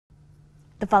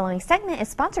The following segment is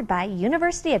sponsored by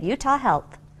University of Utah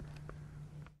Health.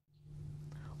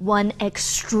 One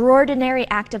extraordinary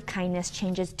act of kindness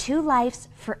changes two lives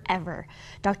forever.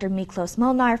 Dr. Miklos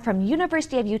Molnar from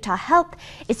University of Utah Health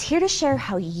is here to share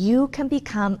how you can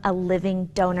become a living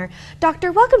donor.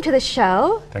 Doctor, welcome to the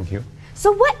show. Thank you.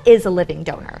 So what is a living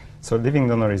donor? So a living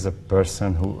donor is a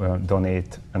person who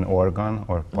donates an organ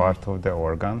or part of the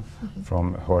organ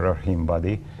from her or him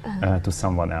body to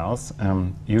someone else.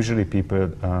 Usually people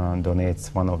donate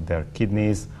one of their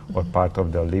kidneys or part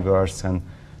of their livers, and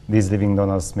these living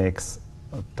donors makes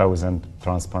 1,000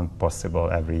 transplants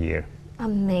possible every year.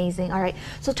 Amazing. All right.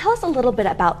 So tell us a little bit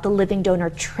about the living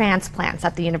donor transplants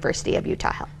at the University of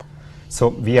Utah Health. So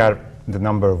we are the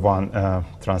 #1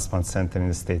 transplant center in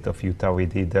the state of Utah. We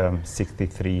did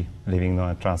 63 living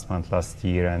donor transplants last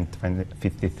year and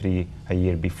 53 a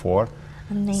year before.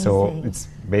 Amazing. So it's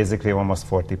basically almost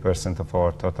 40% of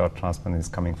our total transplant is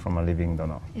coming from a living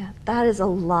donor. Yeah, that is a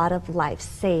lot of lives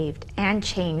saved and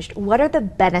changed. What are the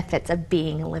benefits of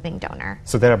being a living donor?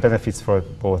 So there are benefits for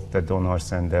both the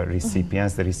donors and the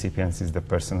recipients. The recipients is the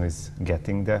person who is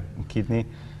getting the kidney.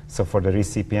 So for the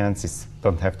recipients, you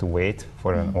don't have to wait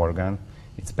for an organ.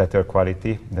 It's better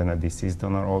quality than a deceased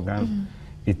donor organ.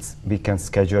 We can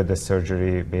schedule the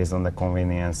surgery based on the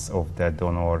convenience of the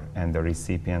donor and the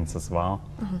recipients as well.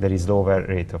 There is lower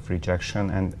rate of rejection,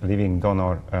 and living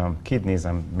donor kidneys,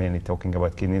 I'm mainly talking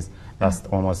about kidneys, last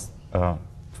almost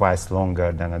twice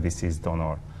longer than a deceased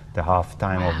donor. The half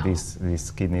time of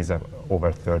these kidneys are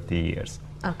over 30 years.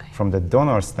 Okay. From the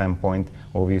donor standpoint,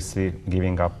 obviously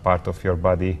giving up part of your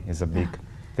body is a big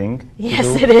thing. Yes,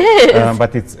 to do. it is.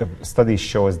 But study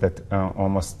shows that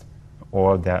almost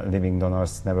all the living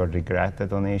donors never regret the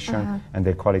donation, and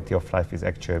their quality of life is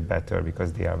actually better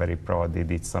because they are very proud they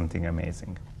did something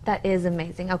amazing. That is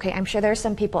amazing. Okay, I'm sure there are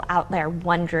some people out there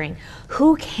wondering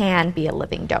who can be a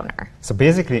living donor. So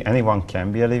basically anyone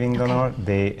can be a living donor.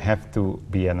 They have to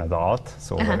be an adult,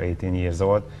 so over 18 years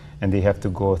old, and they have to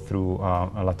go through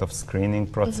a lot of screening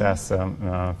process,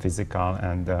 physical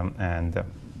and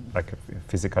like a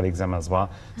physical exam as well.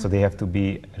 So they have to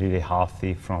be really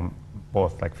healthy from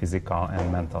both like physical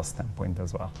and mental standpoint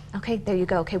as well. Okay, there you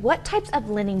go. Okay, what types of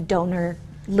living donor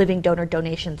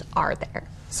donations are there?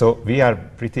 So we are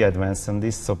pretty advanced on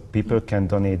this, so people can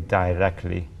donate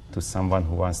directly to someone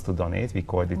who wants to donate. We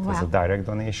call it as a direct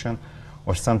donation.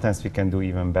 Or sometimes we can do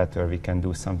even better. We can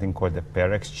do something called a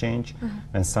pair exchange.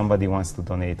 When somebody wants to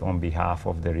donate on behalf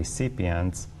of the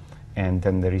recipients, and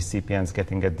then the recipients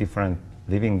getting a different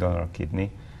living donor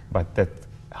kidney, but that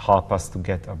help us to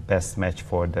get a best match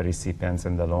for the recipients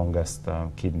and the longest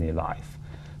kidney life.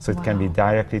 So it can be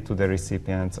directly to the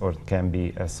recipients, or it can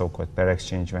be a so-called pair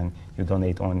exchange when you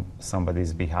donate on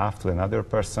somebody's behalf to another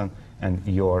person, and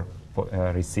your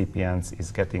recipients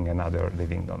is getting another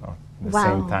living donor the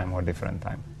same time or different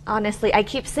time. Honestly, I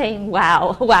keep saying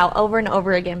wow, wow, over and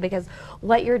over again, because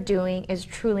what you're doing is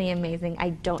truly amazing.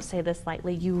 I don't say this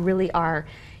lightly. You really are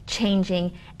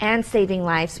changing and saving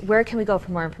lives. Where can we go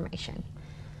for more information?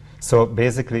 So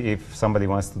basically, if somebody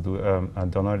wants to do a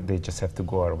donor, they just have to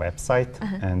go to our website,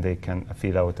 and they can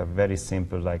fill out a very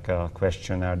simple like a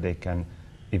questionnaire. They can,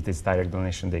 if it's direct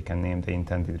donation, they can name the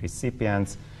intended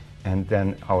recipients, and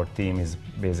then our team is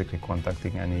basically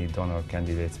contacting any donor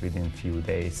candidates within a few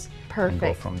days. Perfect. And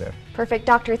go from there. Perfect.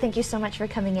 Doctor, thank you so much for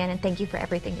coming in, and thank you for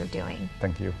everything you're doing.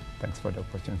 Thank you. Thanks for the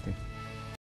opportunity.